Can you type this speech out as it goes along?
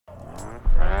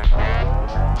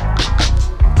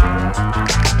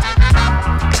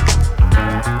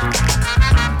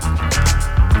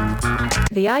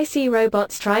the IC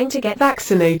Robots Trying to Get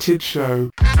Vaccinated show.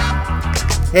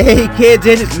 Hey kids,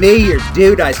 it is me, your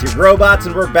dude, IC Robots,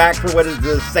 and we're back for what is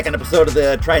the second episode of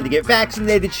the Trying to Get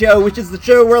Vaccinated show, which is the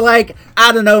show where, like,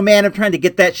 I don't know, man, I'm trying to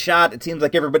get that shot. It seems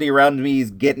like everybody around me is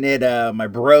getting it. My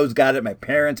bros got it, my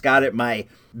parents got it, my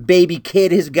baby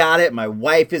kid has got it, my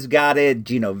wife has got it,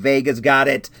 Gino Vega's got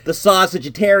it, the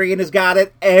Sausagetarian has got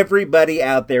it, everybody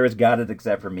out there has got it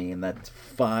except for me, and that's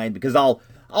fine, because I'll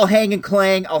hang and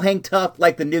clang, I'll hang tough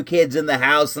like the new kids in the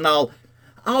house, and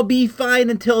I'll be fine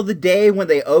until the day when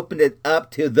they open it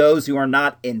up to those who are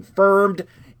not infirmed,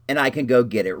 and I can go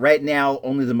get it. Right now,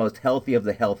 only the most healthy of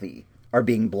the healthy are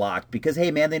being blocked, because,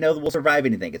 hey, man, they know that we'll survive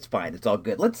anything. It's fine. It's all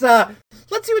good. Let's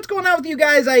see what's going on with you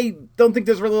guys. I don't think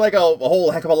there's really, like, a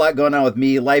whole heck of a lot going on with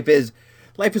me. Life is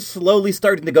slowly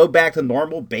starting to go back to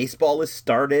normal. Baseball has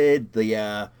started.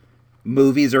 The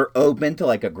movies are open to,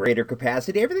 like, a greater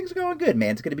capacity. Everything's going good,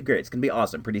 man. It's going to be great. It's going to be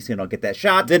awesome. Pretty soon I'll get that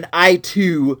shot. Then I,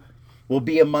 too, will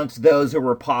be amongst those who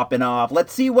were popping off.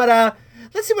 Let's see what I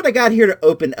got here to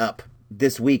open up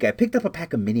this week. I picked up a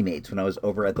pack of Mini-Mates when I was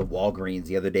over at the Walgreens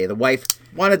the other day. The wife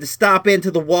wanted to stop into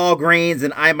the Walgreens,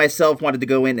 and I myself wanted to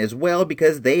go in as well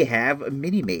because they have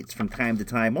Mini-Mates from time to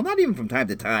time. Well, not even from time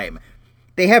to time.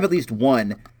 They have at least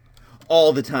one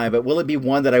all the time, but will it be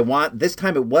one that I want? This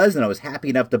time it was, and I was happy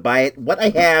enough to buy it. What I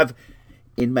have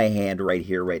in my hand right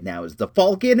here, right now, is the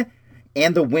Falcon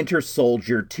and the Winter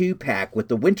Soldier 2-pack with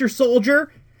the Winter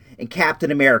Soldier and Captain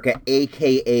America,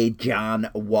 a.k.a. John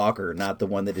Walker, not the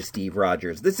one that is Steve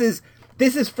Rogers. This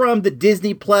is from the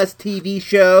Disney Plus TV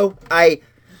show. I've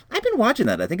been watching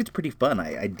that. I think it's pretty fun.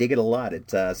 I dig it a lot.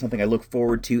 It's something I look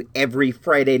forward to every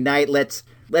Friday night. Let's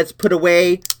put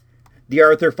away the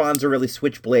Arthur Fonzarelli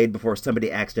switchblade before somebody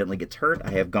accidentally gets hurt.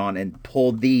 I have gone and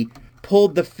pulled the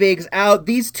figs out.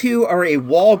 These two are a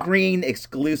Walgreens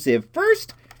exclusive.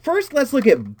 First, let's look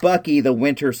at Bucky, the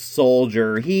Winter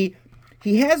Soldier. He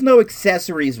has no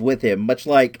accessories with him, much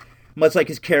like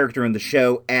his character in the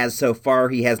show. As so far,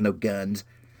 he has no guns.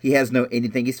 He has no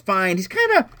anything. He's fine. He's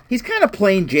kind of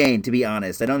plain Jane, to be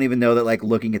honest. I don't even know that, like,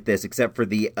 looking at this, except for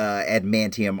the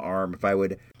adamantium arm,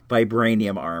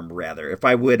 vibranium arm, rather. If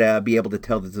I would be able to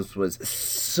tell that this was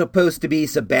supposed to be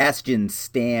Sebastian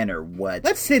Stan or what.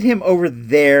 Let's sit him over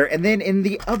there, and then in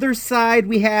the other side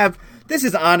we have. This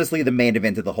is honestly the main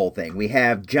event of the whole thing. We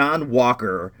have John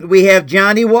Walker. We have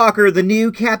Johnny Walker, the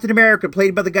new Captain America,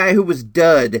 played by the guy who was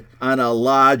Dud on a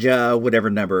Lodge, whatever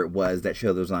number it was, that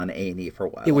show that was on A&E for a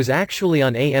while. It was actually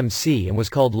on AMC and was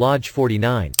called Lodge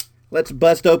 49. Let's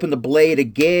bust open the blade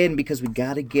again because we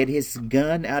gotta get his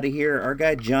gun out of here. Our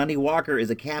guy Johnny Walker is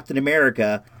a Captain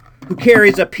America who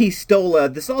carries a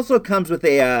pistola. This also comes with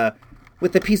a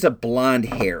piece of blonde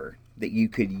hair that you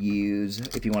could use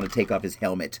if you want to take off his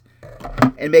helmet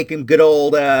and make him good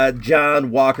old John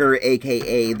Walker,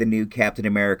 a.k.a. the new Captain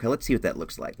America. Let's see what that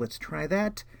looks like. Let's try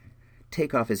that.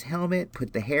 Take off his helmet,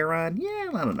 put the hair on.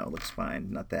 Yeah, I don't know, looks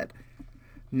fine.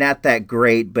 Not that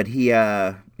great, but he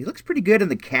looks pretty good in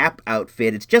the cap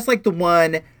outfit. It's just like the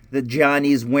one that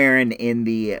Johnny's wearing in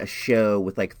the show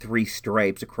with, like, 3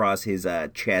 stripes across his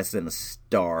chest and a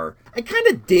star. I kind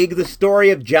of dig the story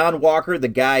of John Walker, the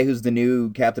guy who's the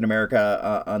new Captain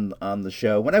America on the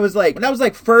show. When I was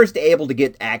first able to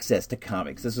get access to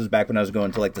comics, this was back when I was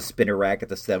going to, like, the spinner rack at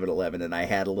the 7-Eleven, and I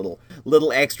had a little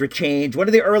extra change. One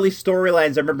of the early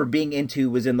storylines I remember being into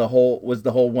was the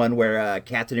whole one where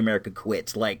Captain America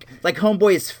quits. Like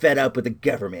Homeboy is fed up with the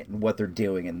government and what they're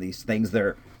doing and these things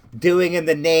they're doing in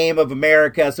the name of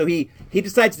America, so he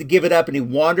decides to give it up, and he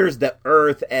wanders the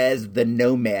earth as the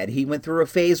Nomad. He went through a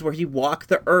phase where he walked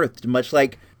the earth, much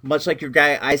like your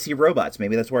guy IC Robots.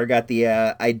 Maybe that's where I got the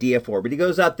idea for. But he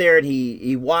goes out there and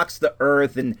he walks the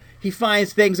earth, and he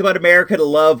finds things about America to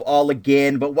love all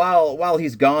again. But while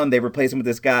he's gone, they replace him with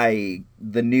this guy,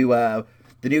 the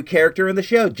new character in the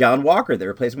show, John Walker. They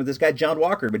replace him with this guy, John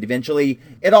Walker. But eventually,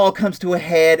 it all comes to a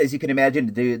head, as you can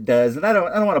imagine it does. And I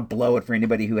don't want to blow it for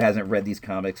anybody who hasn't read these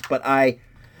comics, but I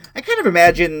kind of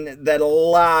imagine that a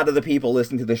lot of the people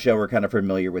listening to the show are kind of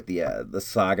familiar with the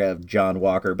saga of John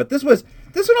Walker. But this one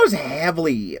I was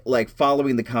heavily, like,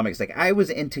 following the comics. Like, I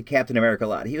was into Captain America a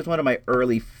lot. He was one of my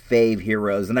early fave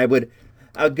heroes, and I would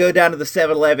go down to the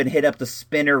 7-Eleven, hit up the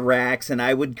spinner racks, and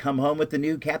I would come home with the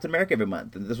new Captain America every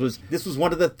month. And this was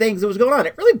one of the things that was going on.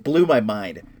 It really blew my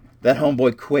mind that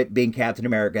Homeboy quit being Captain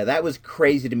America. That was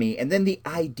crazy to me. And then the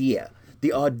idea,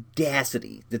 the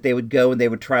audacity that they would go and they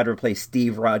would try to replace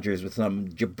Steve Rogers with some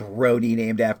jabroni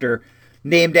named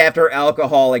after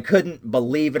alcohol. I couldn't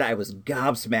believe it. I was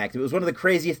gobsmacked. It was one of the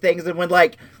craziest things. And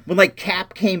when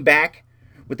Cap came back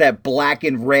black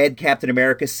and red Captain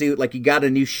America suit. Like, he got a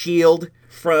new shield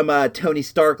from Tony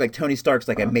Stark. Like, Tony Stark's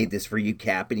like, I made this for you,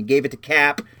 Cap. And he gave it to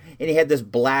Cap, and he had this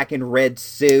black and red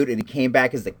suit, and he came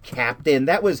back as the Captain.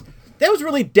 That was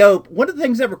really dope. One of the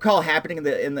things I recall happening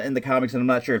in the comics, and I'm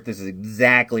not sure if this is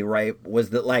exactly right, was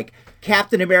that, like,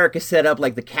 Captain America set up,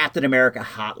 like, the Captain America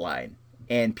hotline.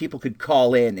 And people could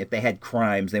call in if they had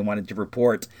crimes they wanted to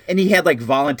report. And he had, like,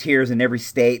 volunteers in every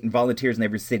state and volunteers in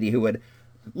every city who would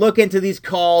look into these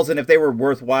calls, and if they were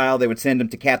worthwhile, they would send them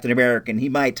to Captain America, and he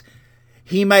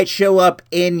might show up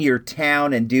in your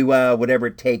town and do whatever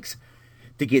it takes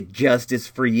to get justice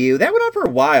for you. That went on for a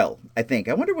while, I think.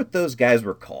 I wonder what those guys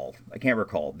were called. I can't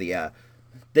recall. The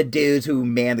dudes who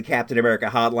manned the Captain America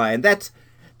hotline.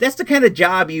 That's the kind of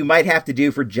job you might have to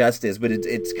do for justice, but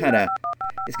it's kind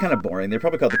of boring. They're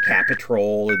probably called the Cap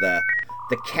Patrol or the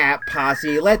Cap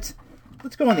Posse. Let's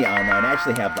go on the online. I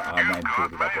actually have the online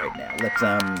booted up right now. Let's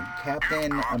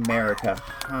Captain America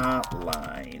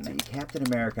hotline. Captain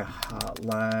America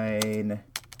hotline.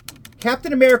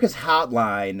 Captain America's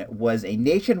hotline was a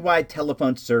nationwide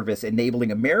telephone service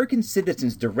enabling American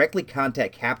citizens directly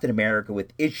contact Captain America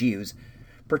with issues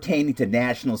pertaining to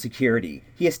national security.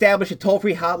 He established a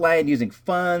toll-free hotline using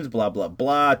funds, blah, blah,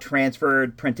 blah,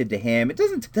 transferred, printed to him. It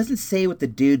doesn't say what the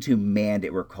dudes who manned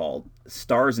it were called.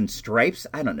 Stars and Stripes?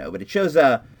 I don't know, but it shows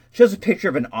a picture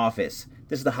of an office.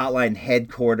 This is the hotline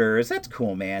headquarters. That's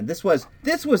cool, man. This was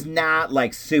not,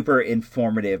 like, super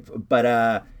informative,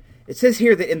 but, it says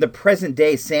here that in the present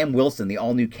day, Sam Wilson, the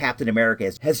all-new Captain America,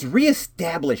 has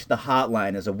reestablished the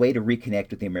hotline as a way to reconnect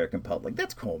with the American public.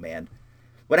 That's cool, man.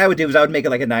 What I would do is I would make it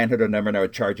like a 900 number, and I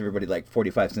would charge everybody like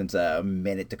 45 cents a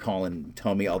minute to call and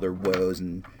tell me all their woes,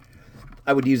 and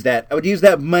I would use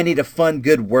that money to fund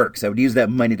good works. I would use that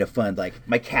money to fund, like,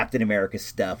 my Captain America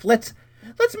stuff. Let's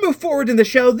move forward in the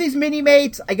show. These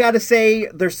mini-mates, I gotta say,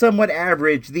 they're somewhat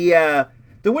average. The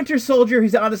Winter Soldier,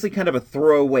 he's honestly kind of a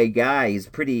throwaway guy. He's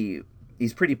pretty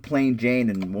plain Jane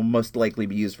and will most likely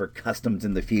be used for customs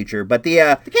in the future. But the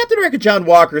Captain America John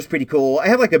Walker is pretty cool. I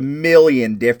have like a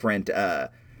million different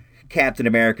Captain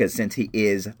Americas since he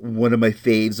is one of my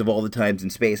faves of all the times in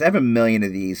space. I have a million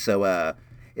of these, so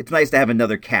it's nice to have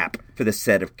another Cap for the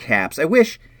set of Caps. I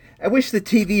wish the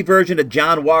TV version of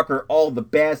John Walker all the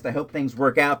best. I hope things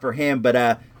work out for him.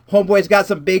 But Homeboy's got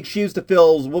some big shoes to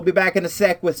fill. We'll be back in a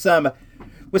sec with some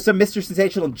Mr.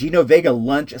 Sensational Gino Vega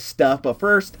lunch stuff. But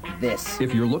first, this.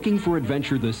 If you're looking for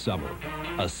adventure this summer,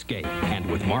 escape. And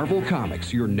with Marvel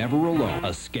Comics, you're never alone.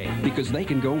 Escape, because they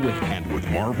can go with you. And with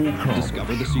Marvel Comics,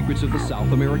 discover the secrets of the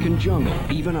South American jungle,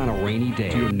 even on a rainy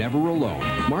day. You're never alone.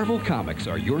 Marvel Comics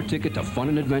are your ticket to fun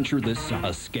and adventure this summer.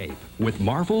 Escape with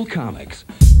Marvel Comics.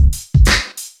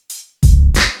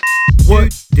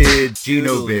 What did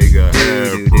Gino Vega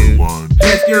have for lunch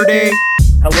yesterday?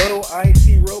 Hello,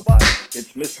 IC Robot.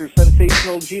 It's Mr.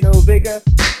 Sensational Gino Vega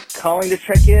calling to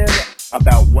check in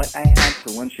about what I had for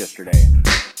lunch yesterday.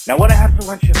 Now, what I had for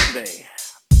lunch yesterday,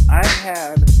 I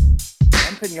had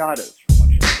empanadas for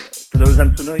lunch yesterday. For those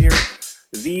unfamiliar,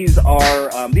 these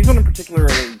one in particular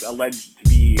are alleged to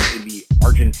be in the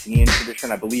Argentinian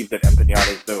tradition. I believe that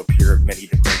empanadas, though, appear in many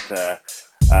different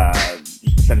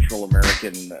Central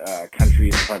American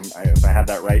countries, if I have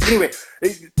that right. Anyway,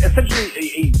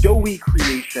 essentially a doughy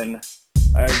creation,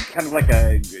 kind of like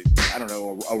a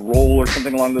roll or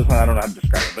something along those lines. I don't know how to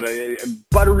describe it, but a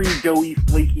buttery, doughy,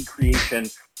 flaky creation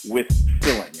with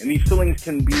filling. And these fillings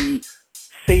can be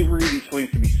savory, these fillings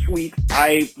can be sweet.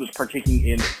 I was partaking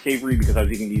in savory because I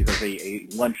was eating these as a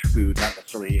lunch food, not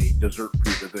necessarily a dessert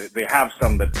food. They have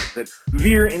some that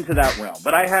veer into that realm.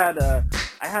 But I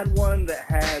had one that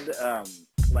had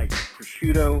like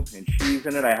prosciutto and cheese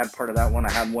in it. I had part of that one.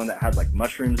 I had one that had like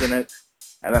mushrooms in it,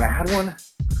 and then I had one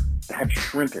that had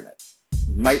shrimp in it.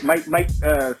 Might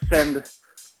send.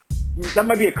 That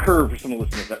might be a curve for some of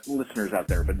the listeners out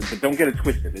there, but don't get it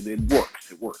twisted. It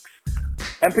works. It works.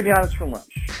 Empanadas for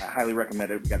lunch. I highly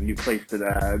recommend it. We got a new place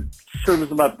that serves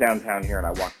them up downtown here, and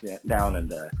I walked down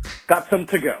and got some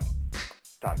to go.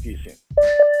 Talk to you soon.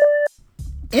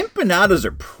 Empanadas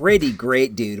are pretty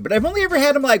great, dude, but I've only ever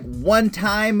had them like one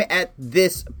time at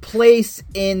this place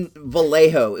in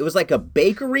Vallejo. It was like a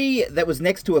bakery that was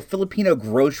next to a Filipino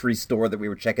grocery store that we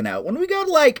were checking out. When we go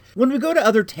to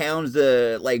other towns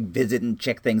to like visit and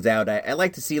check things out, I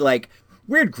like to see like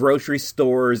weird grocery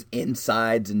stores,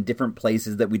 insides, and different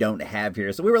places that we don't have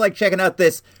here. So we were like checking out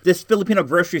this Filipino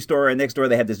grocery store, and next door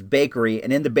they had this bakery,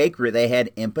 and in the bakery they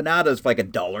had empanadas for like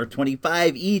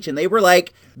 $1.25 each, and they were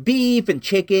like beef and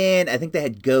chicken. I think they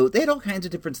had goat. They had all kinds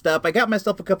of different stuff. I got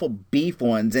myself a couple beef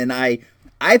ones, and I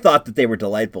thought that they were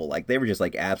delightful. Like, they were just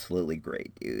like absolutely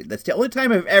great, dude. That's the only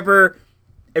time I've ever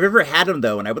ever had them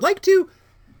though, and I would like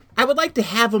to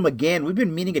have them again. We've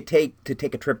been meaning to take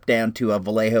a trip down to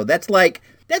Vallejo. That's like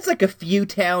a few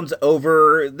towns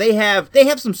over. They have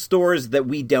some stores that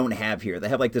we don't have here. They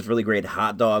have like this really great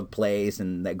hot dog place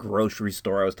and that grocery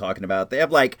store I was talking about. They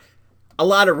have like a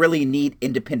lot of really neat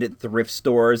independent thrift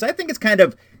stores. I think it's kind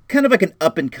of like an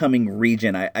up and coming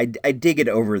region. I dig it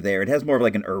over there. It has more of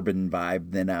like an urban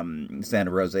vibe than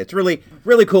Santa Rosa. It's really,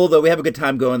 really cool though. We have a good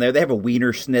time going there. They have a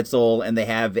Wiener Schnitzel and they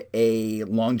have a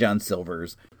Long John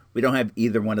Silver's. We don't have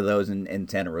either one of those in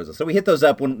Santa Rosa. So we hit those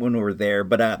up when we were there.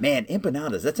 But man,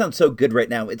 empanadas, that sounds so good right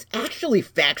now. It's actually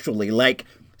factually like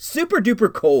super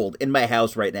duper cold in my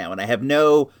house right now. And I have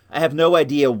no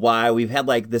idea why. We've had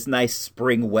like this nice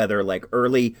spring weather, like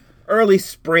early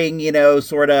spring,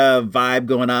 sort of vibe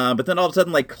going on. But then all of a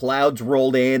sudden like clouds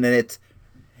rolled in and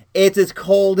it's as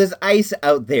cold as ice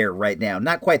out there right now.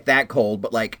 Not quite that cold,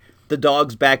 but like the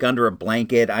dog's back under a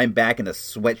blanket. I'm back in a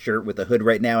sweatshirt with a hood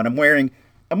right now. And I'm wearing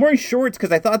shorts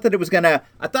because I thought it was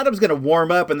gonna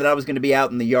warm up and that I was gonna be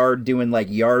out in the yard doing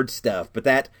like yard stuff, but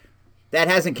that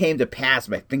hasn't came to pass.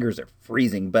 My fingers are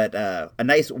freezing, but a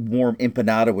nice warm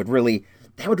empanada would really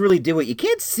do it. You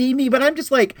can't see me, but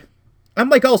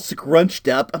I'm all scrunched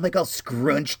up. I'm like all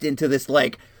scrunched into this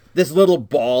little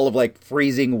ball of like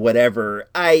freezing whatever.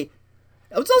 I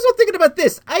was also thinking about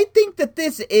this. I think that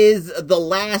this is the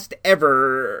last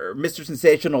ever Mr.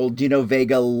 Sensational Gino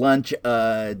Vega lunch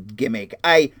gimmick.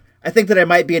 I think that I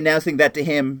might be announcing that to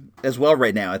him as well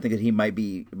right now. I think that he might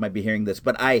be hearing this,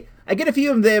 but I get a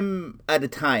few of them at a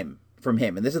time from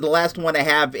him, and this is the last one I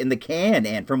have in the can.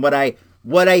 And from what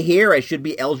I hear, I should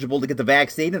be eligible to get the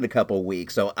vaccine in a couple of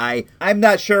weeks. So I'm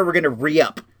not sure we're gonna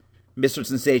re-up Mr.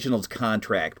 Sensational's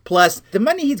contract. Plus, the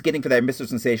money he's getting for that Mr.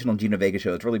 Sensational Gino Vega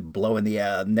show is really blowing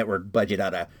the network budget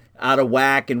out of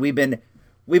whack. And we've been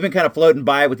kind of floating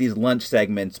by with these lunch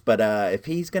segments. But if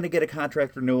he's going to get a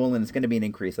contract renewal and it's going to be an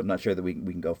increase, I'm not sure that we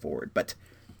can go forward. But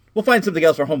we'll find something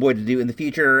else for Homeboy to do in the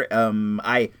future.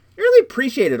 I really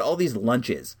appreciated all these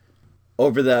lunches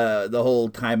over the whole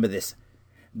time of this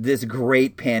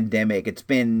great pandemic. It's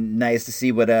been nice to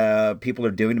see what people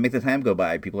are doing to make the time go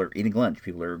by. People are eating lunch.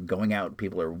 People are going out.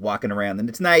 People are walking around. And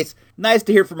it's nice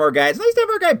to hear from our guys. It's nice to have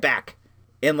our guy back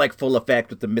in like full effect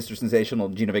with the Mr. Sensational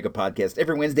Gino Vega podcast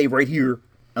every Wednesday right here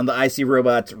on the IC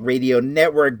Robots Radio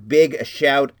Network. Big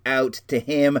shout out to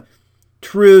him.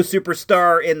 True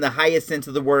superstar in the highest sense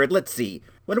of the word. Let's see.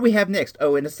 What do we have next?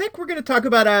 Oh, in a sec, we're going to talk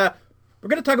about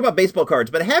baseball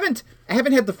cards, but I haven't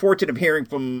had the fortune of hearing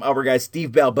from our guy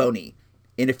Steve Balboni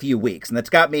in a few weeks, and that's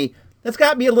got me a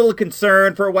little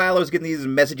concerned. For a while I was getting these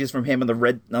messages from him on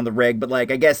the reg, but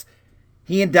like I guess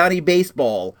he and Donnie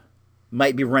Baseball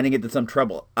might be running into some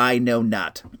trouble. I know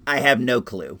not. I have no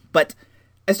clue. But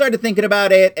I started thinking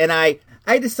about it, and I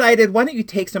decided, why don't you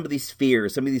take some of these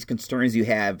fears, some of these concerns you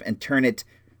have, and turn it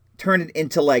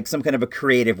into like some kind of a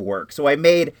creative work. So I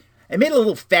made a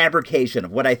little fabrication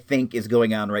of what I think is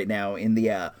going on right now in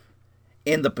the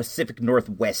Pacific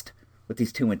Northwest with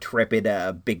these two intrepid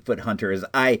Bigfoot hunters.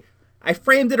 I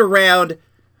framed it around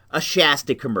a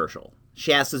Shasta commercial.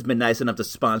 Shasta's been nice enough to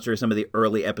sponsor some of the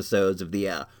early episodes of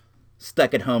the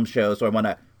Stuck at Home show, so I want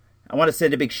to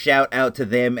send a big shout out to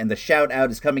them, and the shout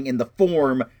out is coming in the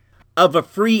form of a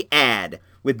free ad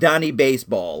with Donnie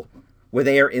Baseball, where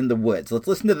they are in the woods. Let's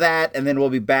listen to that, and then we'll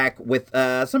be back with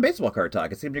some baseball card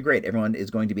talk. It's going to be great. Everyone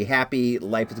is going to be happy.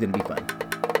 Life is going to be fun.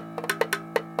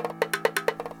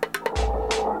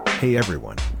 Hey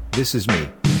everyone, this is me,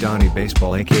 Donnie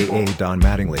Baseball aka Don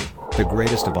Mattingly, the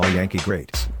greatest of all Yankee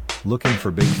greats. Looking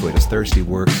for Bigfoot is thirsty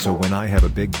work, so when I have a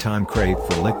big time crave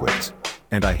for liquids,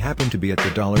 and I happen to be at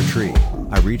the Dollar Tree,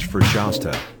 I reach for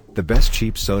Shasta, the best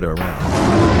cheap soda around.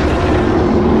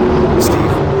 Steve,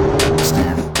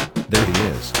 there he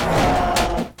is.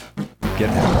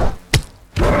 Get him.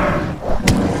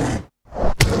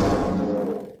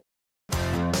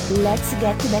 Let's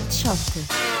get to that shot.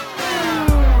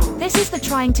 This is the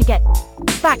Trying to Get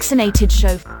Vaccinated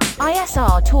show.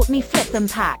 ISR taught me flip them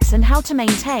packs and how to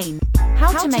maintain.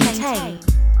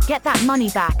 Get that money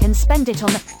back and spend it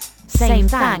on the same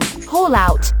thing. Haul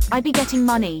out, I be getting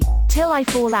money till I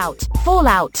fall out. Fall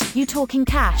out, you talking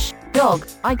cash. Dog,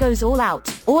 I goes all out,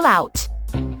 all out.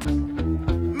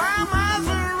 My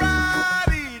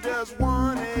Maserati does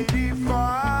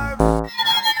 185.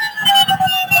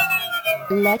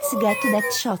 Let's get to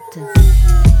that shot.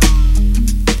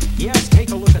 Yes, take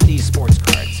a look at these sports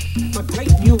cards. A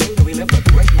great new way to relive the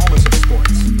great moments of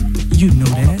sports. You know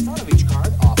that. On the front of each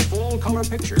card are full color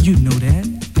pictures. You know that.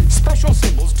 Special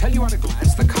symbols tell you at a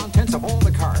glance the contents of all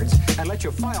the cards and let you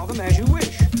file them as you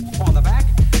wish. On the back,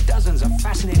 dozens of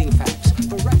fascinating facts,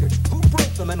 the records, who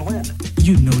broke them and when.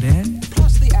 You know that.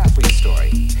 Plus the athlete story,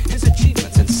 his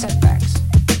achievements and setbacks.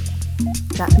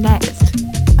 Up next,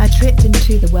 a trip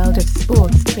into the world of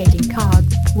sports trading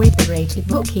cards with the rated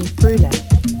bookie ruler.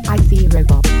 I see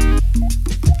Robot.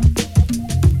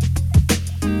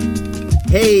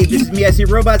 Hey, this is me, I See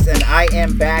Robots, and I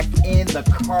am back in the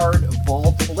card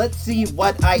vault. Let's see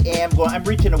what I am going. I'm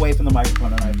reaching away from the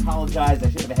microphone, and I apologize. I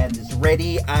should have had this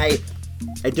ready.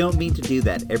 I don't mean to do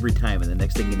that every time, and the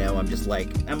next thing you know, I'm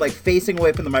facing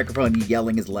away from the microphone,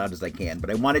 yelling as loud as I can.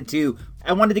 But I wanted to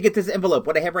get this envelope.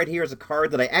 What I have right here is a card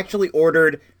that I actually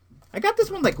ordered. I got this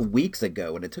one like weeks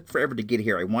ago, and it took forever to get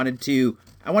here. I wanted to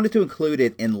include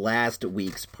it in last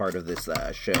week's part of this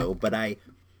show, but I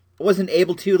wasn't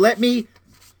able to. Let me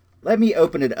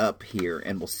open it up here,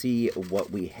 and we'll see what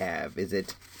we have. Is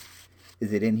it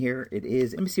in here? It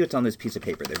is. Let me see what's on this piece of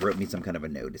paper. They wrote me some kind of a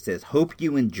note. It says, "Hope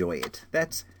you enjoy it."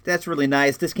 That's really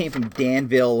nice. This came from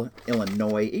Danville,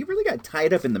 Illinois. It really got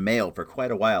tied up in the mail for quite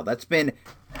a while. That's been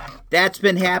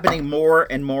happening more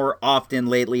and more often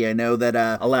lately. I know that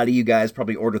a lot of you guys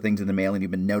probably order things in the mail, and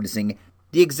you've been noticing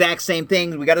the exact same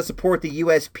thing. We got to support the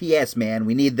USPS, man.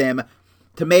 We need them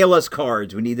to mail us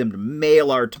cards. We need them to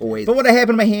mail our toys. But what I have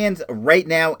in my hands right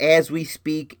now as we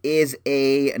speak is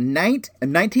a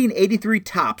 1983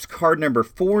 Topps card number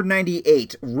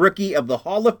 498, Rookie of the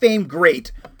Hall of Fame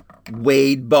great,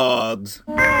 Wade Boggs.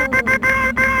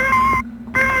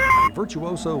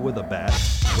 Virtuoso with a bat,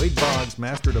 Wade Boggs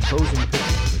mastered opposing pitching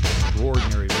with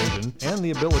extraordinary vision and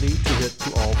the ability to hit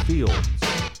to all fields.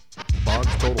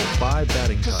 Boggs totaled 5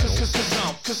 batting titles,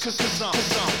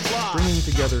 stringing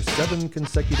together 7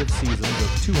 consecutive seasons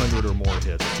of 200 or more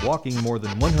hits, walking more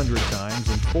than 100 times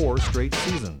in 4 straight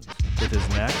seasons. With his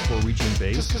knack for reaching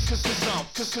base,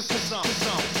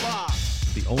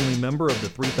 the only member of the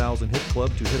 3,000 hit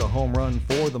club to hit a home run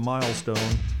for the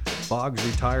milestone, Boggs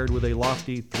retired with a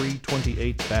lofty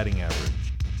 .328 batting average.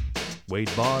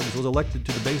 Wade Boggs was elected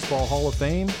to the Baseball Hall of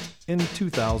Fame in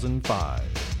 2005.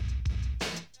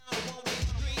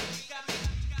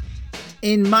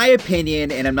 In my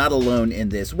opinion, and I'm not alone in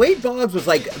this, Wade Boggs was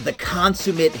like the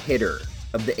consummate hitter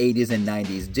of the 80s and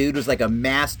 90s. Dude was like a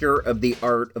master of the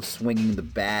art of swinging the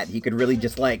bat. He could really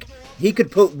just he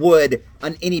could put wood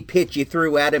on any pitch you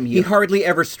threw at him. He hardly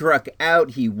ever struck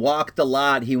out. He walked a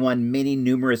lot. He won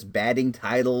numerous batting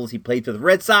titles. He played for the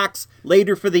Red Sox,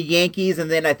 later for the Yankees,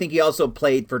 and then I think he also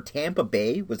played for Tampa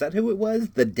Bay. Was that who it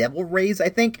was? The Devil Rays, I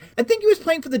think. I think he was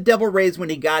playing for the Devil Rays when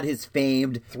he got his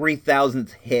famed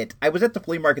 3,000th hit. I was at the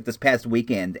flea market this past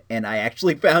weekend, and I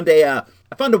actually found a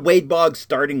Wade Boggs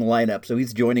starting lineup, so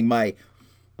he's joining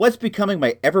what's becoming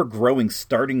my ever-growing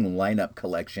starting lineup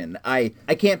collection. I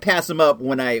can't pass them up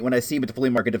when I see them at the flea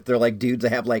market if they're like dudes I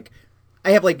have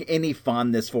any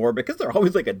fondness for, because they're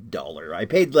always like $1. I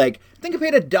paid I think I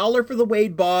paid $1 for the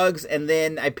Wade Boggs, and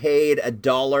then I paid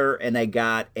 $1 and I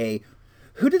got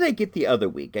who did I get the other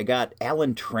week? I got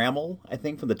Alan Trammell, I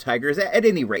think, from the Tigers. At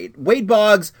any rate, Wade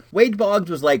Boggs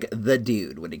was like the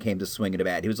dude when it came to swinging a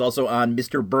bat. He was also on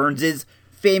Mr. Burns'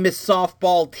 famous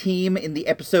softball team in the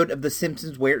episode of The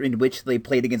Simpsons in which they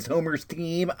played against Homer's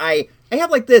team. I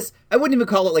have this, I wouldn't even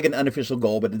call it like an unofficial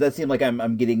goal, but it does seem like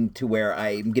I'm getting to where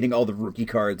I'm getting all the rookie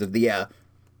cards of the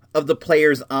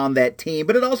players on that team.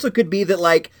 But it also could be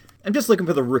that I'm just looking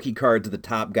for the rookie cards of the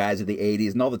top guys of the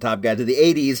 80s, and all the top guys of the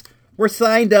 80s were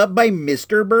signed up by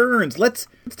Mr. Burns. Let's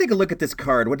take a look at this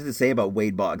card. What does it say about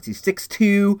Wade Boggs? He's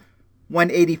 6'2",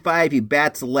 185. He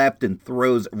bats left and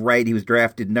throws right. He was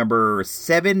drafted number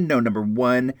number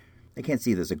 1. I can't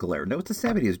see there's a glare. No, it's a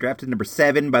 7. He was drafted number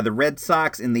 7 by the Red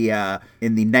Sox in the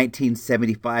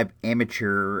 1975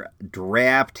 amateur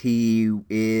draft.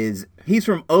 He's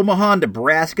from Omaha,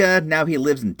 Nebraska. Now he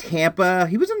lives in Tampa.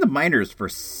 He was in the minors for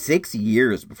 6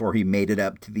 years before he made it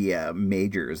up to the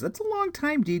majors. That's a long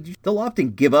time, dude. They'll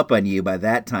often give up on you by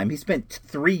that time. He spent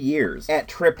 3 years at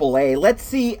AAA. Let's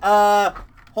see.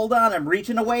 Hold on, I'm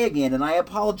reaching away again, and I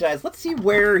apologize. Let's see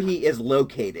where he is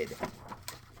located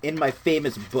in my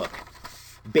famous book,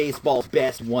 Baseball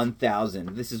Best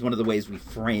 1000. This is one of the ways we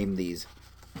frame these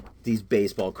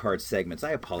baseball card segments.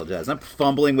 I apologize. I'm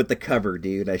fumbling with the cover,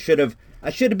 dude. I should have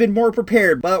been more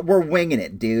prepared, but we're winging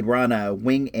it, dude. We're on a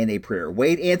wing and a prayer.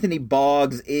 Wade Anthony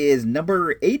Boggs is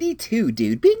number 82,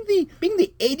 dude. Being the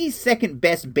 82nd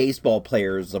best baseball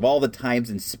players of all the times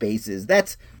and spaces.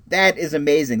 That is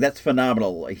amazing. That's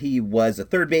phenomenal. He was a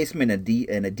third baseman and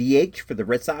a DH for the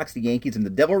Red Sox, the Yankees, and the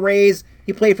Devil Rays.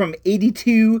 He played from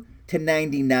 82 to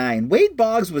 99. Wade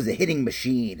Boggs was a hitting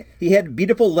machine. He had a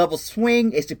beautiful level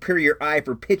swing, a superior eye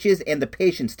for pitches, and the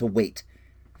patience to wait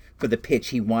for the pitch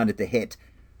he wanted to hit.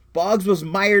 Boggs was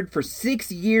mired for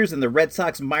 6 years in the Red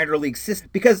Sox minor league system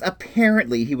because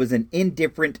apparently he was an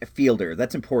indifferent fielder.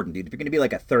 That's important, dude. If you're going to be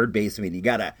like a third baseman, you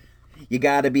gotta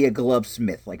be a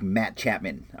glovesmith like Matt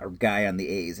Chapman, our guy on the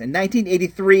A's. In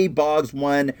 1983, Boggs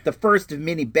won the first of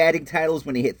many batting titles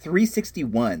when he hit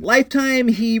 .361. Lifetime,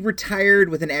 he retired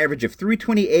with an average of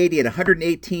 .328. He had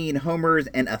 118 homers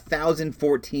and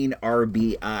 1,014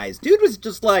 RBIs. Dude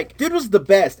was the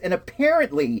best. And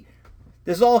apparently,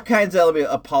 there's all kinds of, let me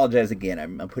apologize again,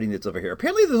 I'm putting this over here.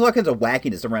 Apparently there's all kinds of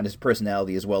wackiness around his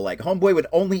personality as well. Like, homeboy would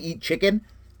only eat chicken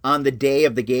on the day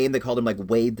of the game. They called him, like,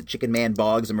 Wade the Chicken Man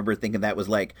Boggs. I remember thinking that was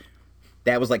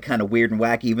kind of weird and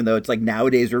wacky, even though it's like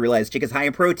nowadays we realize chicken's high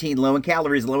in protein, low in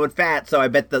calories, low in fat. So I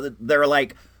bet there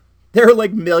are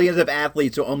millions of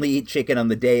athletes who only eat chicken on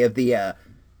the day of the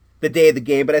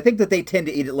game. But I think that they tend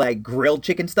to eat it like grilled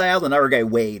chicken style. And our guy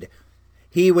Wade,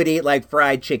 he would eat like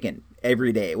fried chicken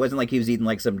every day. It wasn't like he was eating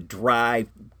like some dry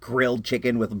grilled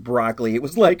chicken with broccoli. It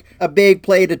was like a big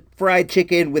plate of fried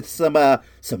chicken with some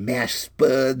mashed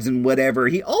spuds and whatever.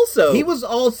 He was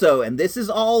also, and this is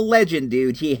all legend,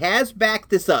 dude, he has backed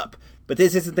this up, but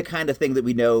this isn't the kind of thing that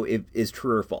we know is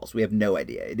true or false. We have no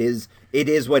idea. It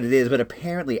is what it is, but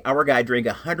apparently our guy drank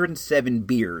 107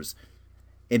 beers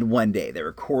in one day. There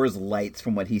were Coors Lights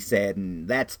from what he said, and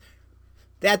that's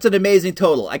an amazing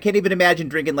total. I can't even imagine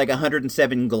drinking like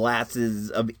 107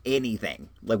 glasses of anything,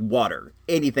 like water,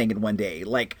 anything in one day.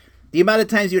 Like, the amount of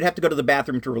times you would have to go to the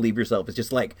bathroom to relieve yourself is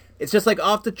just like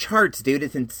off the charts, dude.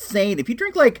 It's insane. If you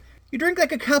drink like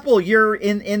a couple, you're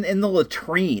in the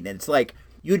latrine. And it's like,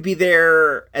 you would be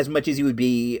there as much as you would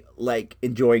be like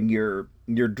enjoying your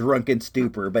drunken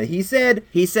stupor. But he said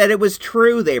it was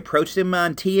true. They approached him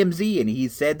on TMZ and he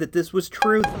said that this was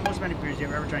true. What's the most amount of beers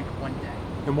you've ever drank in one day?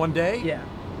 In one day? Yeah.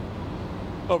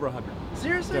 Over 100.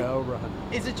 Seriously? Yeah, over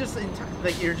 100. Is it just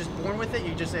like you're just born with it?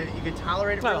 You could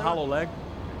tolerate it? It's not a hollow leg.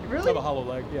 Really? It's not a hollow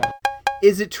leg, yeah.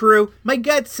 Is it true? My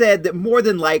gut said that more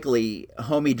than likely,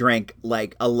 homie drank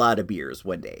like a lot of beers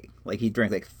one day. Like he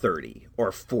drank like 30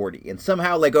 or 40. And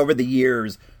somehow like over the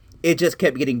years, it just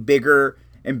kept getting bigger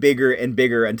and bigger and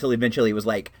bigger until eventually it was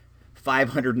like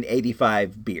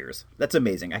 585 beers. That's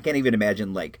amazing. I can't even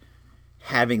imagine like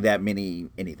having that many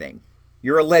anything.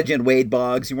 You're a legend, Wade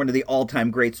Boggs. You're one of the all-time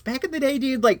greats. Back in the day,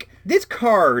 dude, like, this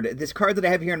card that I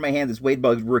have here in my hand, this Wade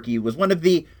Boggs rookie, was one of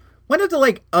the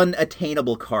like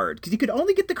unattainable cards. Because you could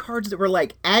only get the cards that were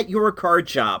like at your card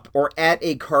shop or at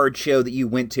a card show that you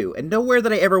went to. And nowhere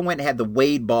that I ever went had the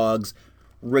Wade Boggs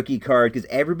rookie card because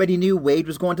everybody knew Wade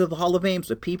was going to the Hall of Fame.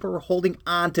 So people were holding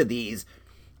on to these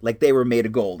like they were made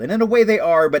of gold. And in a way they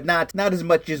are, but not as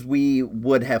much as we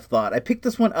would have thought. I picked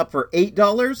this one up for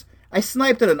 $8. I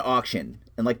sniped at an auction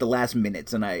in like the last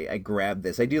minutes and I grabbed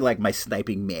this. I do like my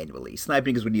sniping manually.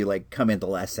 Sniping is when you like come in the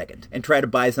last second and try to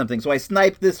buy something. So I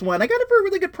sniped this one. I got it for a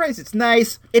really good price. It's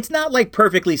nice. It's not like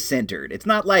perfectly centered. It's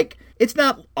not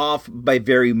off by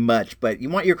very much, but you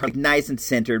want your card nice and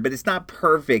centered, but it's not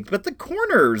perfect. But the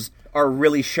corners are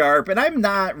really sharp and I'm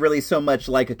not really so much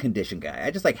like a condition guy.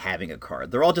 I just like having a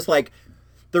card. They're all just like,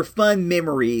 they're fun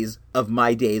memories of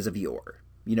my days of yore.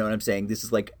 You know what I'm saying? This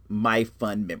is like my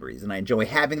fun memories, and I enjoy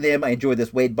having them. I enjoy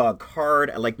this Wade Bogg card.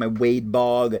 I like my Wade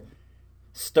Bogg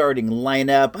starting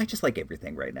lineup. I just like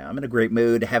everything right now. I'm in a great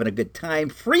mood, having a good time,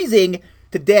 freezing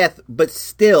to death, but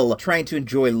still trying to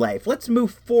enjoy life. Let's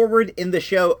move forward in the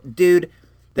show. Dude,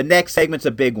 the next segment's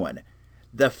a big one.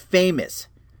 The famous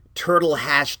turtle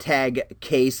hashtag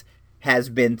case has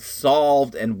been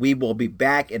solved, and we will be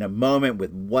back in a moment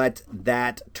with what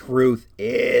that truth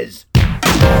is.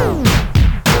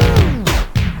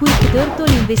 Quick Turtle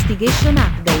Investigation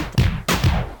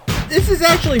Update. This is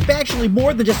actually factually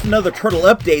more than just another turtle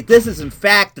update. This is in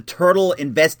fact the turtle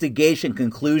investigation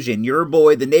conclusion. Your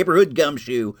boy, the neighborhood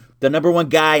gumshoe, the number one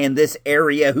guy in this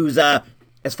area who's,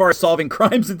 as far as solving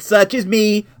crimes and such, is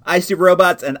me, Icy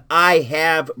Robots, and I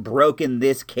have broken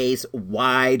this case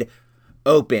wide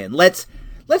open. Let's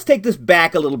take this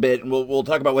back a little bit, and we'll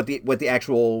talk about what the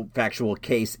actual factual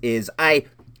case is. I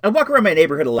walk around my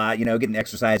neighborhood a lot, you know, getting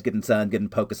exercise, getting sun, getting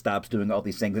Pokestops, doing all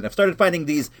these things, and I've started finding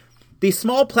these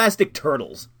small plastic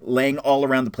turtles laying all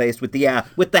around the place with the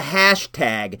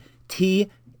hashtag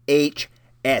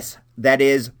THS. That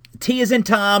is, T as in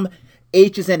Tom,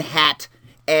 H as in hat,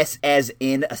 S as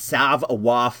in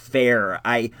savoir faire.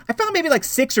 I found maybe like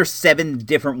 6 or 7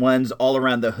 different ones all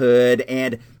around the hood,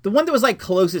 and the one that was like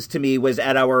closest to me was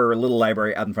at our little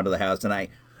library out in front of the house, and I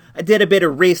did a bit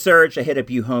of research. I hit up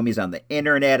you homies on the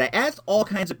internet. I asked all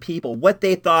kinds of people what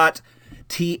they thought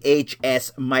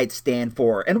THS might stand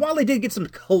for. And while I did get some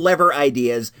clever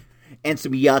ideas, and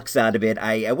some yucks out of it.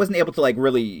 I wasn't able to like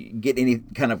really get any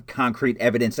kind of concrete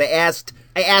evidence. I asked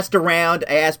around.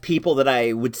 I asked people that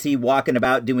I would see walking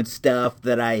about doing stuff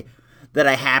that I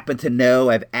happen to know.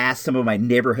 I've asked some of my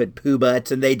neighborhood poo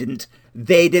butts, and they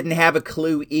didn't have a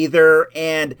clue either.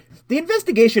 And the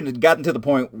investigation had gotten to the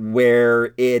point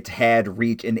where it had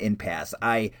reached an impasse.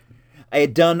 I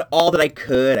had done all that I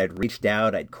could. I'd reached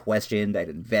out, I'd questioned, I'd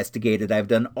investigated. I've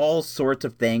done all sorts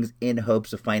of things in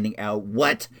hopes of finding out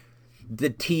what the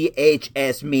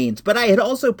THS means. But I had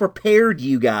also prepared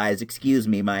you guys. Excuse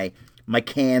me, my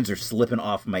cans are slipping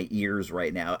off my ears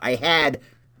right now. I had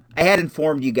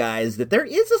informed you guys that there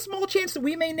is a small chance that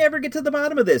we may never get to the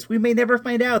bottom of this. We may never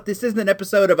find out. This isn't an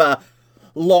episode of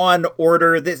Law and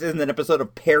Order. This isn't an episode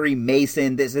of Perry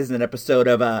Mason. This isn't an episode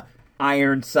of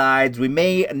Ironsides. We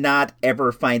may not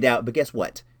ever find out, but guess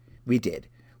what? We did.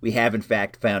 We have, in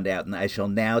fact, found out, and I shall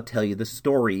now tell you the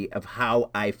story of how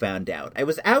I found out. I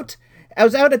was out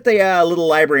at the little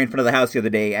library in front of the house the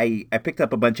other day. I picked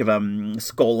up a bunch of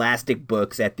scholastic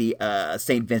books at the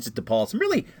St. Vincent de Paul, some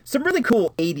really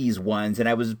cool 80s ones, and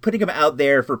I was putting them out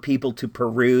there for people to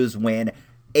peruse when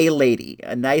a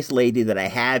nice lady that I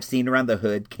have seen around the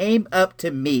hood, came up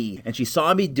to me, and she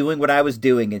saw me doing what I was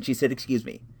doing, and she said, "Excuse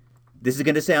me, this is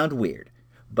going to sound weird,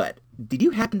 but did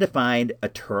you happen to find a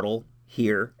turtle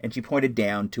here?" And she pointed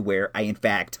down to where I, in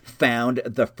fact, found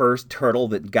the first turtle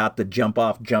that got the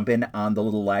jump-in on the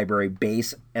little library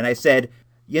base. And I said,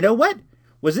 "You know what?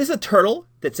 Was this a turtle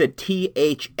that said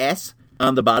THS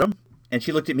on the bottom?" And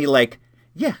she looked at me like,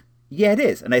 yeah, it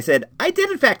is. And I said, "I did,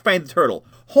 in fact, find the turtle.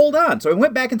 Hold on." So I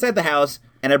went back inside the house,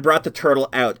 and I brought the turtle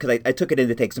out, because I took it in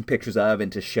to take some pictures of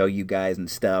and to show you guys and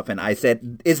stuff. And I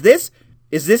said, Is this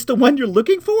the one you're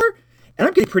looking for?" And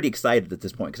I'm getting pretty excited at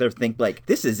this point, because I think, like,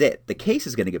 this is it. The case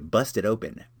is going to get busted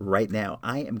open right now.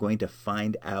 I am going to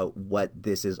find out what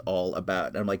this is all about.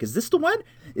 And I'm like, "Is this the one?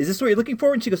 Is this what you're looking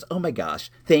for?" And she goes, "Oh my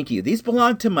gosh, thank you. These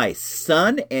belong to my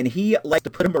son, and he likes to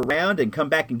put them around and come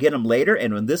back and get them later.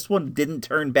 And when this one didn't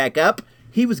turn back up,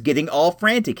 he was getting all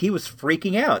frantic. He was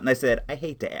freaking out." And I said, "I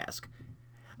hate to ask.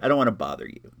 I don't want to bother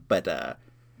you, but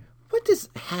what does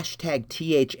hashtag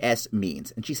THS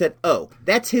means?" And she said, "Oh,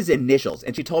 that's his initials."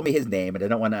 And she told me his name, and I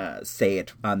don't want to say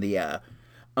it on the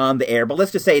air, but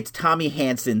let's just say it's Tommy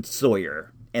Hanson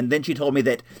Sawyer. And then she told me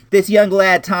that this young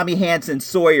lad, Tommy Hanson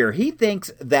Sawyer, he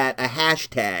thinks that a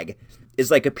hashtag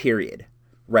is like a period,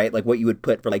 right? Like what you would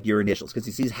put for like your initials, because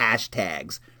he sees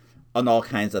hashtags on all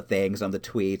kinds of things, on the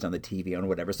tweets, on the TV, on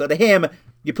whatever. So to him,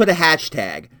 you put a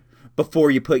hashtag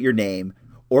before you put your name,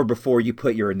 or before you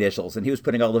put your initials. And he was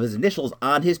putting all of his initials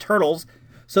on his turtles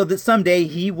so that someday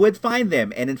he would find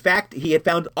them. And in fact, he had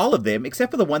found all of them,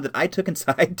 except for the one that I took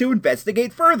inside to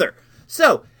investigate further.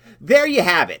 So there you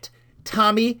have it.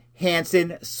 Tommy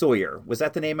Hanson Sawyer. Was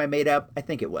that the name I made up? I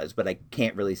think it was, but I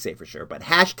can't really say for sure. But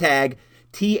hashtag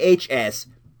THS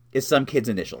is some kid's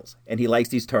initials. And he likes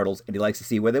these turtles, and he likes to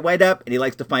see where they wind up, and he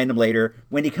likes to find them later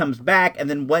when he comes back. And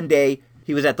then one day,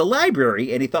 he was at the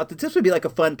library, and he thought that this would be like a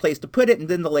fun place to put it. And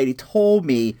then the lady told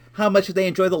me how much they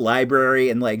enjoy the library,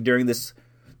 and like during this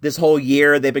whole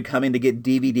year, they've been coming to get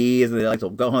DVDs, and they like to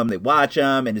go home, they watch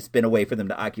them, and it's been a way for them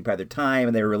to occupy their time,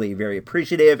 and they were really very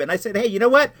appreciative. And I said, "Hey, you know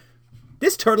what?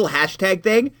 This turtle hashtag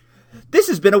thing, this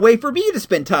has been a way for me to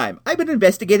spend time. I've been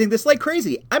investigating this like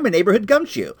crazy. I'm a neighborhood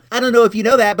gumshoe. I don't know if you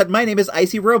know that, but my name is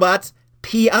Icy Robots,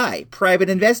 PI,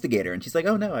 private investigator." And she's like,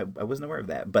 "Oh no, I wasn't aware of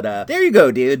that." But there you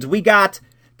go, dudes. We got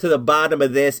to the bottom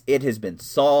of this. It has been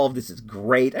solved. This is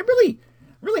great. I'm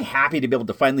really happy to be able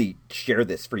to finally share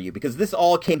this for you, because this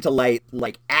all came to light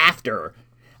like after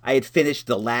I had finished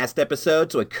the last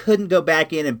episode, so I couldn't go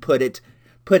back in and put it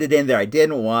in there. I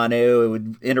didn't want to. It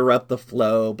would interrupt the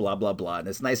flow, blah, blah, blah. And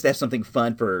it's nice to have something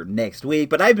fun for next week,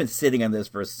 but I've been sitting on this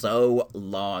for so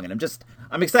long, and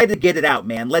I'm excited to get it out,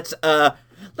 man. Let's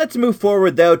move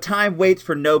forward, though. Time waits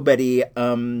for nobody.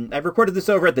 I've recorded this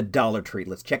over at the Dollar Tree.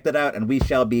 Let's check that out, and we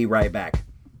shall be right back.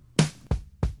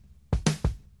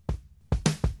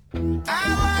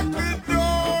 I like the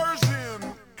doors in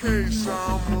case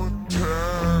I'm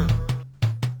attacked.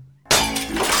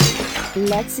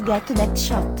 Let's get to that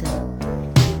shot.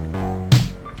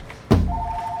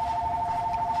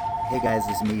 Hey guys,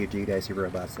 this is me, your Dude, Icy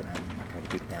Robots, and I'm trying to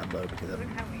keep down low because I'm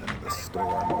in the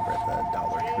store. I'm over at the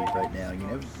Dollar Tree right now. You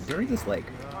know, during this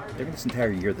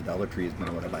entire year, the Dollar Tree has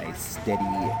been one of my steady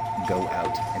go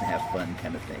out and have fun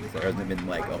kind of things. There hasn't been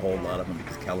like a whole lot of them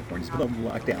because California's been on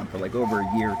lockdown for like over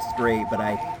a year straight, but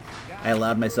I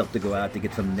allowed myself to go out to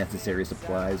get some necessary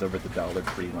supplies over at the Dollar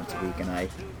Tree once a week, and I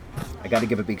got to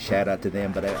give a big shout out to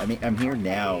them. But I mean, I'm here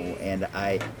now, and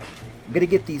I'm going to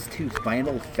get these two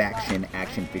Final Faction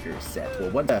action figure sets.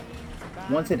 Well,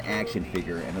 One's an action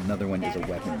figure and another one is a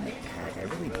weapon in the pack. I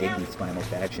really dig these Final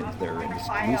Factions. They're an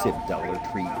exclusive Dollar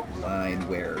Tree line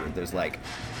where there's like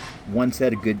one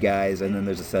set of good guys and then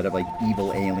there's a set of like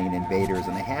evil alien invaders,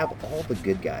 and I have all the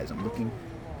good guys. I'm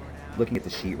looking at the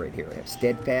sheet right here. I have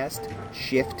Steadfast,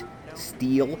 Shift,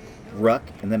 Steel, Ruck,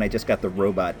 and then I just got the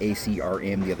robot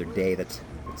ACRM the other day. That's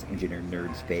Engineer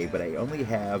Nerd's fave, but I only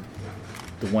have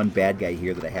the one bad guy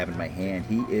here that I have in my hand.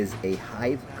 He is a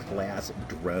Hive class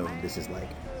drone. This is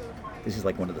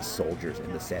like one of the soldiers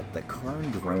in the set. The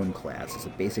Karn drone class is a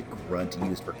basic grunt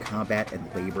used for combat and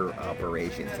labor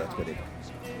operations.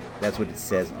 That's what it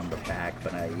says on the back.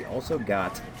 But I also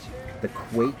got the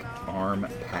Quake arm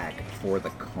pack for the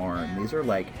Karn. These are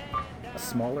like a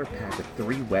smaller pack with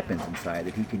 3 weapons inside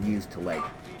that he can use to, like,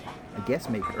 I guess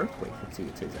make earthquake. Let's see,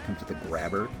 it says it comes with a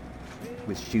grabber,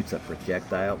 which shoots a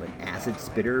projectile, an acid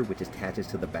spitter, which attaches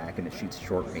to the back and it shoots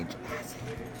short-range acid.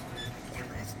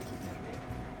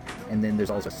 LSD. And then there's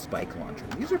also a spike launcher.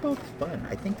 These are both fun.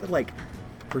 I think that, like,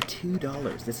 for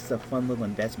 $2, this is a fun little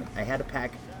investment. I had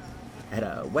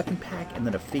a weapon pack and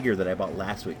then a figure that I bought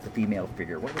last week, the female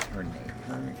figure. What was her name?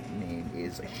 Her name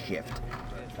is Shift.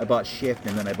 I bought Shift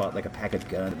and then I bought like a pack of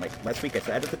guns. Like last week I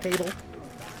sat at the table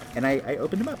and I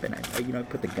opened them up and I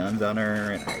put the guns on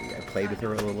her and I played with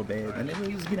her a little bit, and it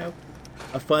was,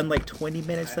 a fun like 20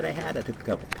 minutes that I had. I took a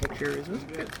couple pictures. It was a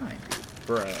good time, dude.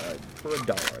 For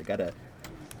 $1. I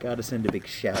gotta send a big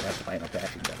shout out to Final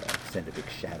Fashion. Gotta send a big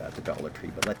shout out to Dollar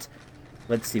Tree. But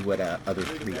let's see what other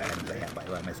 3 items I have. I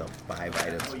allowed myself 5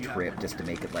 items trip just to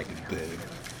make it like a game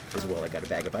as well. I got a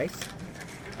bag of ice.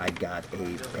 I got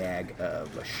a bag of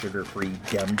sugar-free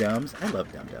Dum-Dums. I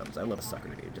love Dum-Dums. I love a sucker,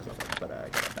 dude. Just love them. But I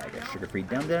got a bag of sugar-free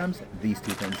Dum-Dums. These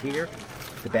 2 things here.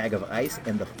 The bag of ice.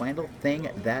 And the final thing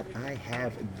that I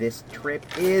have this trip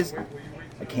is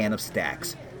a can of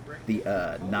Stacks. The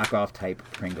knockoff type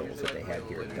Pringles that they have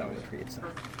here at Dollar Tree. It's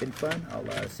been fun.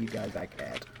 I'll see you guys back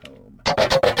at home.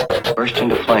 Burst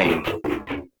into flame.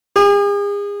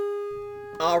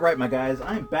 Alright, my guys.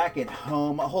 I'm back at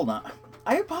home. Hold on.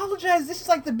 I apologize. This is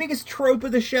like the biggest trope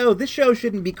of the show. This show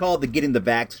shouldn't be called the Getting the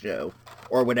Vax show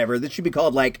or whatever. This should be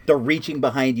called like the Reaching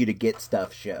Behind You to Get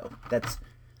Stuff show. That's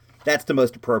the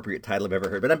most appropriate title I've ever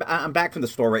heard. But I'm back from the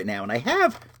store right now, and I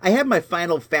have my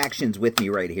Final Factions with me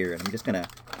right here, and I'm gonna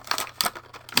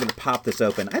pop this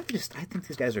open. I think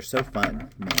these guys are so fun,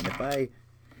 man.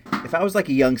 If I was like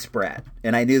a young sprat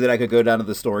and I knew that I could go down to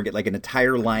the store and get like an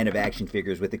entire line of action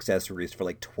figures with accessories for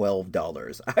like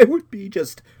 $12,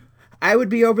 I would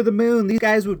be over the moon. These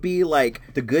guys would be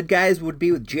like, the good guys would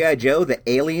be with G.I. Joe. The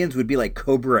aliens would be like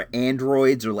Cobra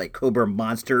androids or like Cobra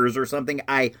monsters or something.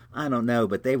 I don't know,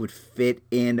 but they would fit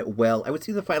in well. I would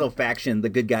see the Final Faction, the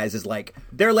good guys, is like,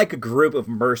 they're like a group of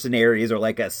mercenaries or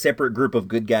like a separate group of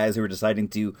good guys who are deciding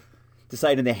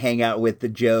to hang out with the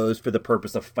Joes for the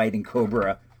purpose of fighting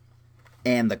Cobra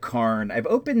and the Karn. I've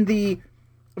opened the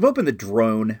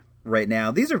drone right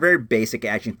now. These are very basic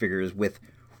action figures with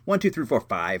 1, 2, 3, 4,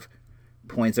 5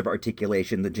 points of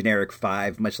articulation, the generic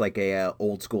 5, much like a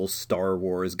old school Star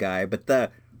Wars guy. But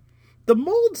the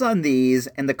molds on these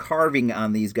and the carving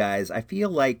on these guys, I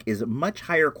feel like is much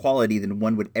higher quality than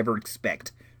one would ever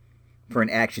expect for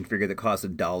an action figure that costs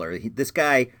 $1. This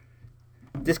guy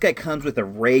comes with a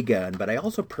ray gun, but I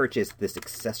also purchased this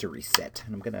accessory set,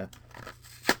 and I'm gonna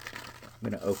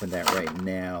open that right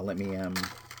now. Let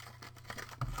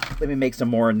me make some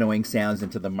more annoying sounds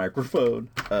into the microphone.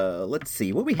 Let's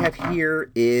see. What we have here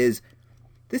is...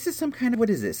 This is some kind of... What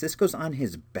is this? This goes on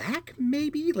his back,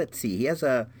 maybe? Let's see. He has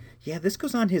a... Yeah, this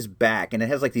goes on his back, and it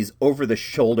has like these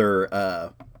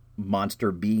over-the-shoulder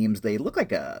monster beams. They look like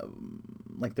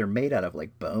they're made out of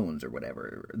like bones or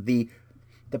whatever. The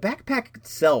backpack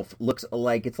itself looks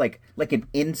like it's like an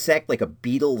insect, like a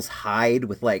beetle's hide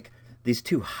with like these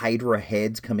 2 Hydra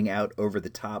heads coming out over the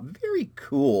top. Very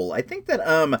cool. I think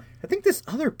this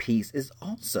other piece is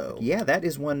also... Yeah, that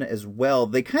is one as well.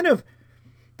 They kind of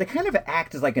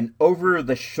act as like an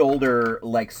over-the-shoulder,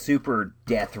 like super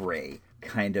death ray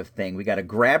kind of thing. We got a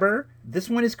grabber.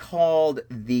 This one is called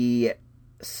the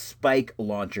spike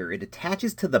launcher. It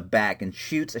attaches to the back and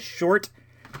shoots a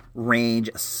short-range,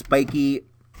 spiky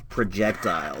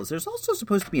projectiles. There's also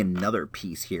supposed to be another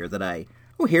piece here that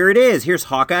Oh, here it is. Here's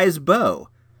Hawkeye's bow.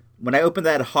 When I opened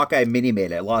that Hawkeye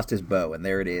Mini-Mate, I lost his bow, and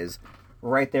there it is,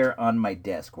 right there on my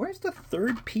desk. Where's the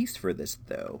third piece for this,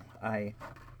 though? I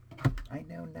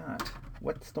know not.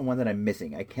 What's the one that I'm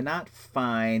missing? I cannot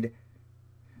find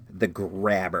the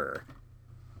grabber.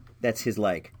 That's his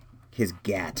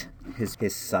gat,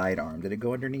 his sidearm. Did it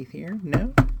go underneath here?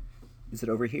 No? Is it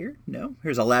over here? No?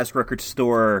 Here's a Last Record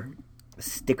Store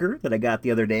sticker that I got the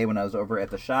other day when I was over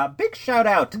at the shop. Big shout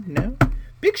out! No?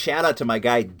 Big shout out to my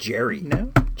guy, Jerry.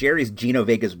 No. Jerry's Gino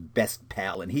Vega's best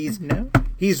pal, and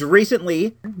he's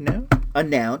recently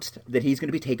announced that he's going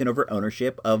to be taking over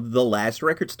ownership of the Last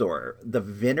Record Store, the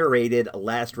venerated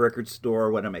Last Record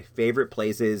Store. One of my favorite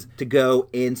places to go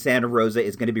in Santa Rosa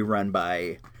is going to be run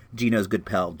by Gino's good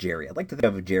pal, Jerry. I'd like to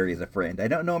think of Jerry as a friend. I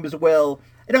don't know him as well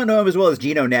as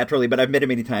Gino naturally, but I've met him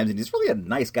many times, and he's really a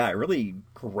nice guy, really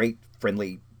great,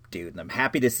 friendly dude. And I'm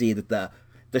happy to see that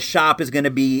the shop is going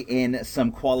to be in some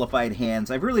qualified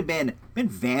hands. I've really been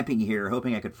vamping here,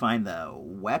 hoping I could find the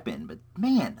weapon, but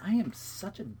man, I am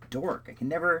such a dork. I can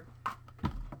never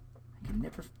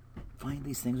find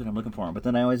these things when I'm looking for them, but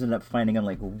then I always end up finding them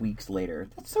like weeks later.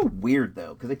 That's so weird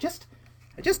though, because I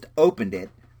just opened it.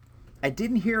 I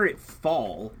didn't hear it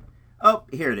fall. Oh,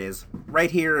 here it is, right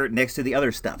here next to the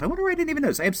other stuff. I wonder why I didn't even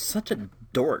notice. I am such a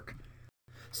dork.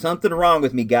 Something wrong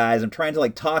with me, guys. I'm trying to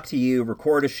talk to you,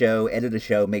 record a show, edit a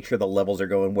show, make sure the levels are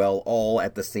going well all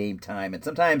at the same time. And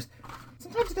sometimes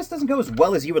it just doesn't go as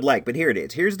well as you would like. But here it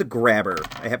is. Here's the grabber.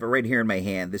 I have it right here in my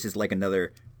hand. This is like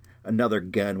another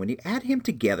gun. When you add him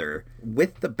together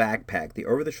with the backpack, the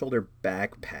over-the-shoulder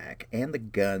backpack, and the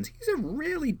guns, he's a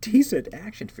really decent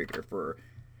action figure for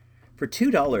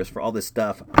 $2 for all this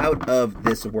stuff out of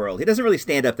this world. He doesn't really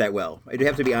stand up that well. I do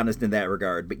have to be honest in that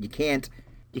regard, but you can't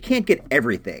get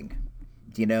everything.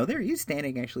 You know, he's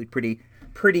standing actually pretty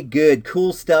good.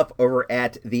 Cool stuff over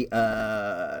at the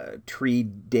Tree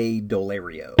de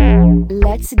Dolario.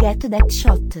 Let's get that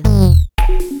shot.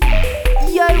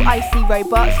 Yo, Icy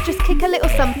Robots, just kick a little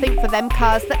something for them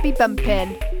cars that be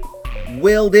bumping.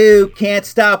 Will do. Can't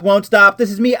stop, won't stop. This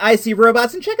is me, Icy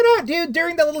Robots, and check it out, dude.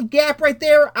 During that little gap right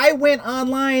there, I went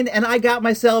online and I got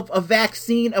myself a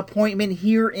vaccine appointment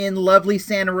here in lovely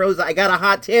Santa Rosa. I got a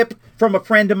hot tip from a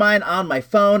friend of mine on my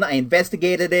phone. I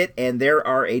investigated it, and there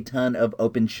are a ton of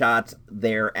open shots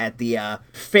there at the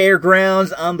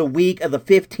fairgrounds on the week of the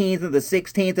 15th and the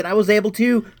 16th, and I was able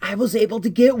to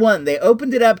get one. They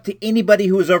opened it up to anybody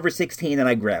who was over 16, and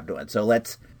I grabbed one. So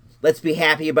let's be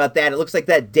happy about that. It looks like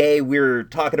that day we're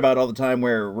talking about all the time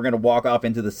where we're going to walk off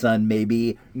into the sun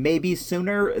maybe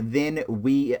sooner than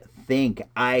we think.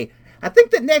 I think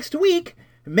that next week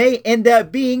may end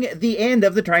up being the end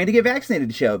of the Trying to Get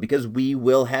Vaccinated show, because we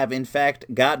will have, in fact,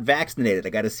 got vaccinated.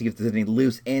 I got to see if there's any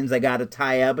loose ends I got to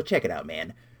tie up, but check it out,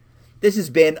 man. This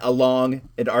has been a long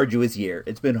and arduous year.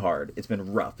 It's been hard. It's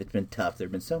been rough. It's been tough. There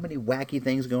have been so many wacky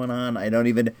things going on. I don't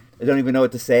even know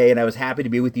what to say. And I was happy to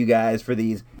be with you guys for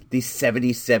these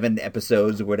 77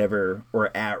 episodes or whatever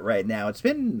we're at right now. It's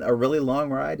been a really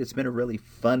long ride. It's been a really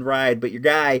fun ride. But your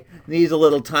guy needs a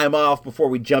little time off before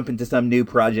we jump into some new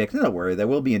project. Don't worry, there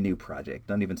will be a new project.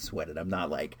 Don't even sweat it. I'm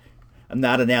not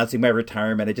announcing my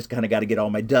retirement. I just kind of got to get all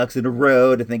my ducks in a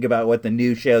row to think about what the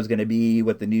new show is going to be,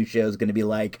 what the new show is going to be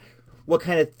like, what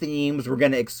kind of themes we're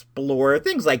going to explore,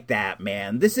 things like that,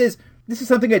 man. This is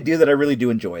something I do that I really do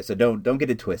enjoy, so don't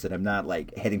get it twisted. I'm not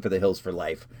heading for the hills for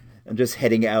life. I'm just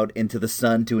heading out into the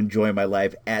sun to enjoy my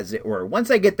life, as it were.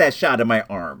 Once I get that shot in my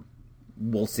arm,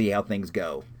 we'll see how things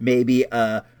go. Maybe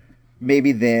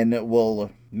then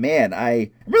we'll... Man,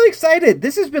 I'm really excited.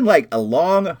 This has been a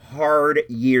long, hard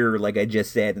year, like I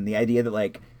just said, and the idea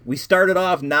that we started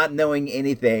off not knowing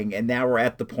anything, and now we're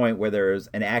at the point where there's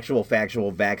an actual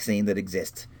factual vaccine that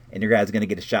exists, and your guy's going to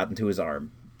get a shot into his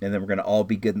arm, and then we're going to all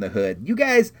be good in the hood. You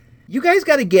guys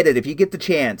got to get it. If you get the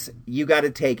chance, you got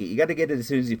to take it. You got to get it as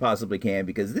soon as you possibly can,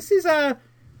 because this is a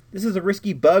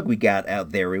risky bug we got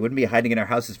out there. We wouldn't be hiding in our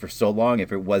houses for so long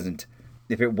if it wasn't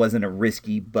a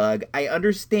risky bug. I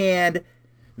understand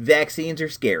vaccines are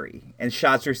scary, and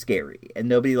shots are scary, and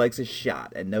nobody likes a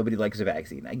shot, and nobody likes a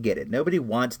vaccine. I get it. Nobody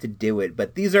wants to do it,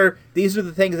 but these are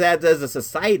the things that, as a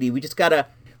society, we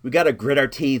gotta grit our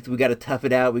teeth. We gotta tough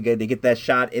it out. We gotta get that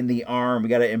shot in the arm. We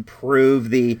gotta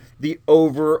improve the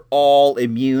overall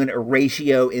immune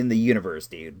ratio in the universe,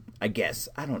 dude. I guess.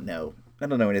 I don't know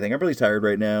anything. I'm really tired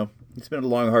right now. It's been a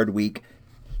long, hard week.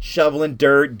 Shoveling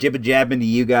dirt, jibba-jabbing to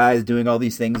you guys, doing all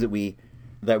these things that we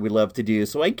love to do.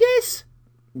 So I guess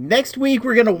next week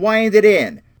we're gonna wind it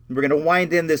in. We're gonna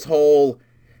wind in this whole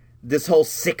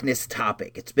sickness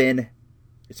topic. It's been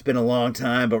a long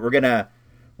time, but we're gonna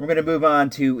move on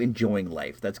to enjoying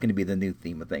life. That's gonna be the new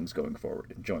theme of things going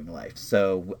forward. Enjoying life.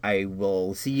 So I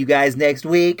will see you guys next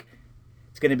week.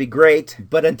 It's gonna be great.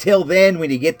 But until then,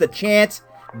 when you get the chance,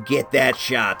 get that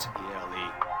shot.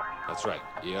 ELE. That's right.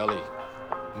 ELE.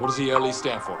 What does ELE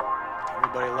stand for?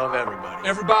 Everybody love everybody.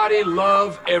 Everybody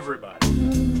love everybody.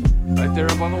 Right there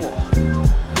up on the wall.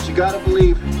 But you gotta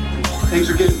believe things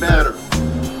are getting better.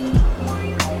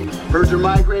 Birds are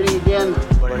migrating again.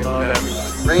 Everybody love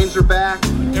everybody. Rains are back.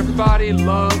 Everybody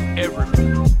love everybody.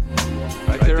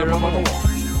 Right there. there up on the wall.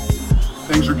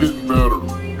 Things are getting better.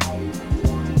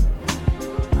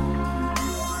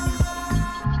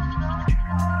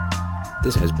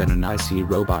 This has been an IC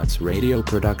Robots radio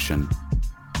production.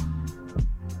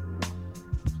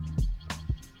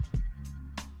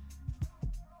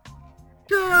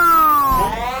 Yeah!